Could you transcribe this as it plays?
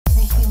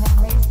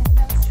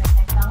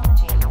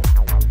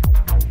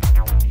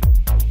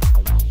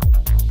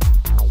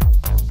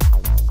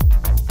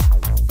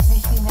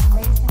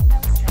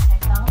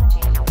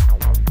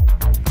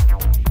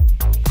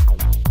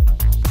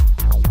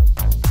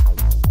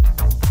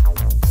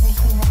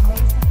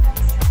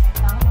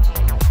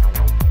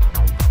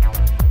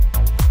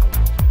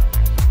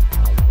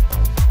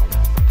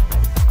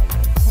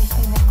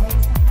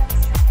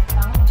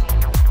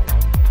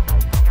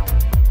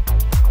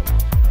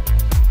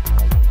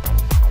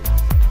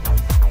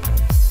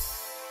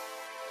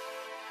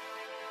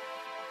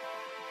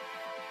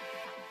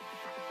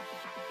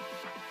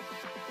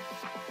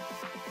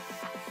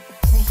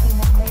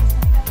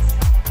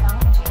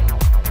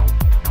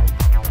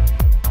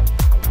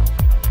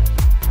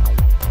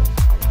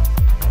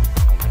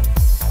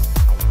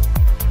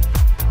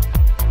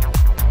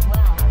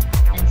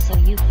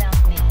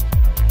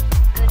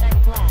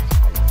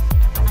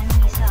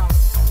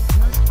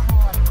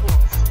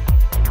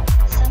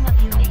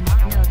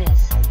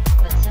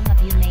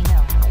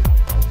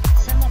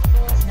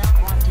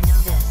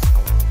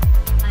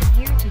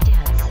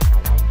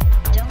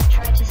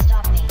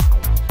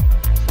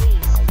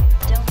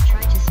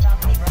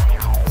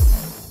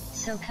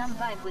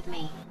with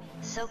me,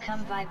 so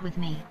come vibe with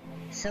me,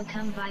 so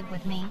come vibe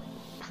with me,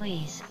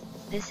 please.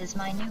 This is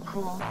my new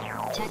cool,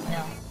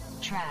 techno,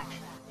 track.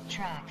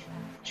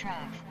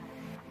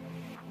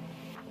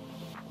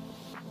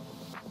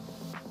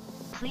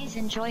 Please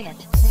enjoy it.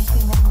 The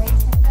human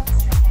race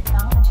invests in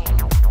technology.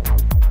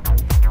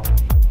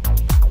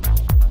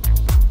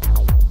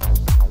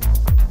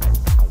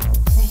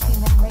 The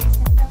human race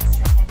invests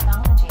in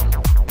technology.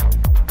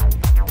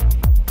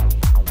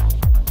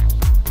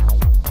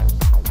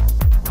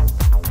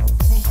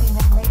 The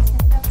human race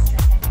invests in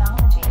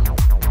technology.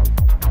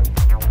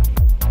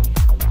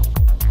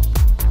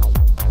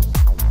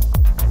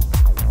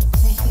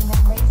 The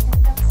human race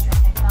invests in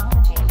technology.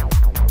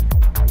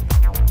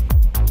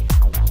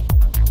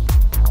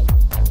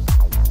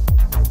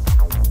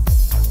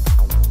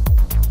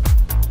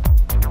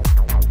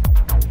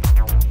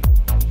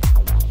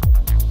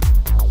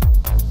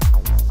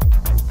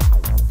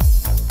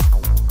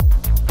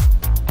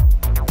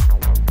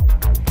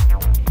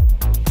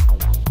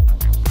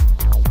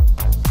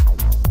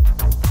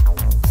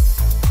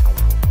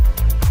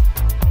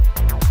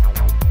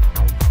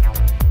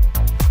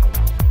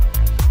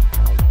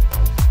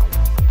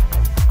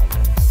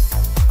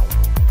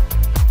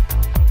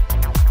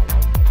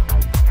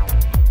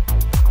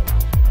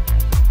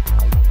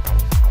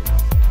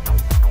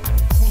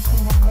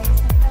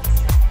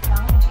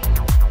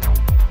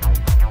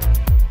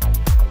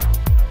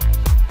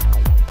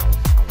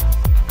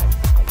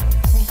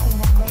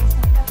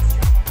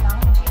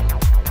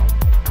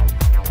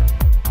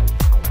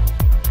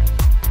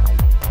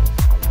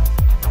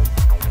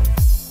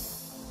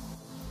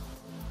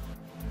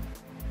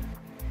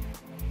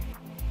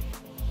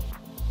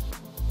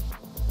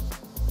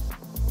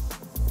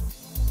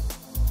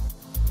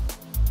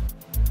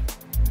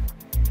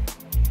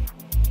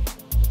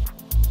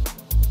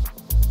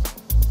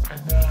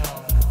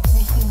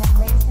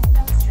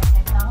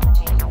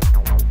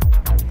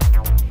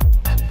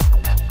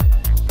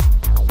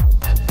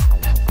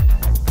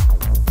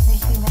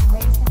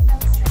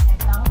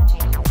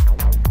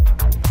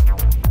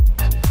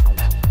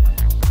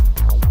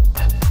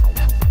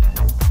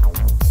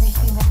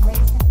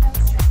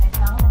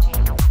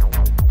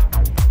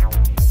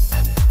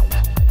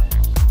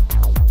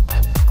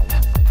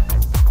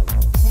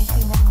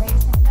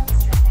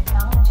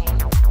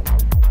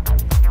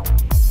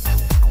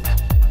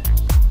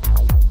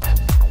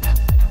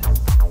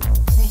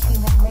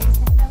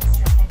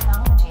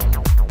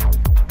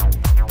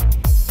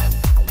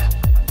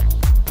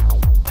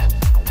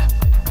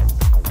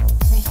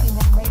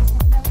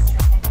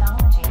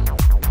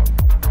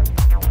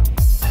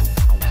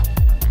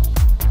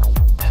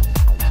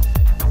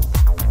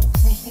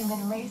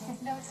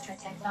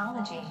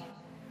 Technology.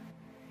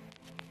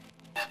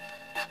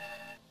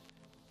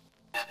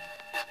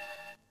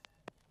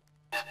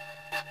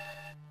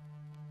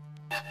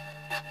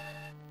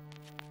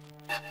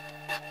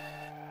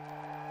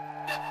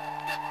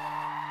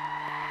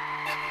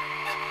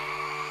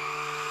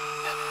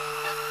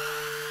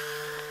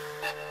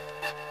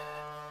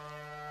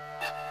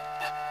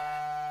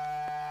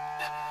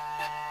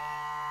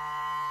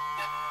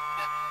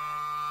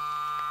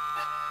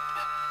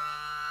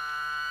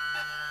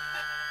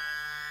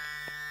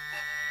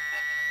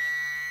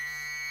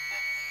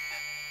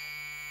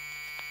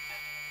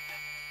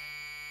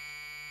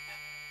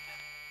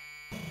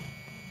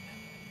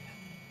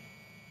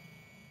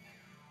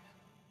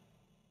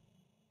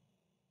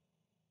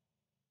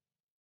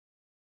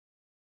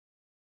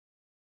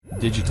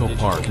 Digital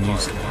Park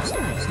Music.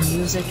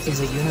 Music is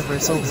a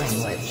universal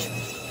language.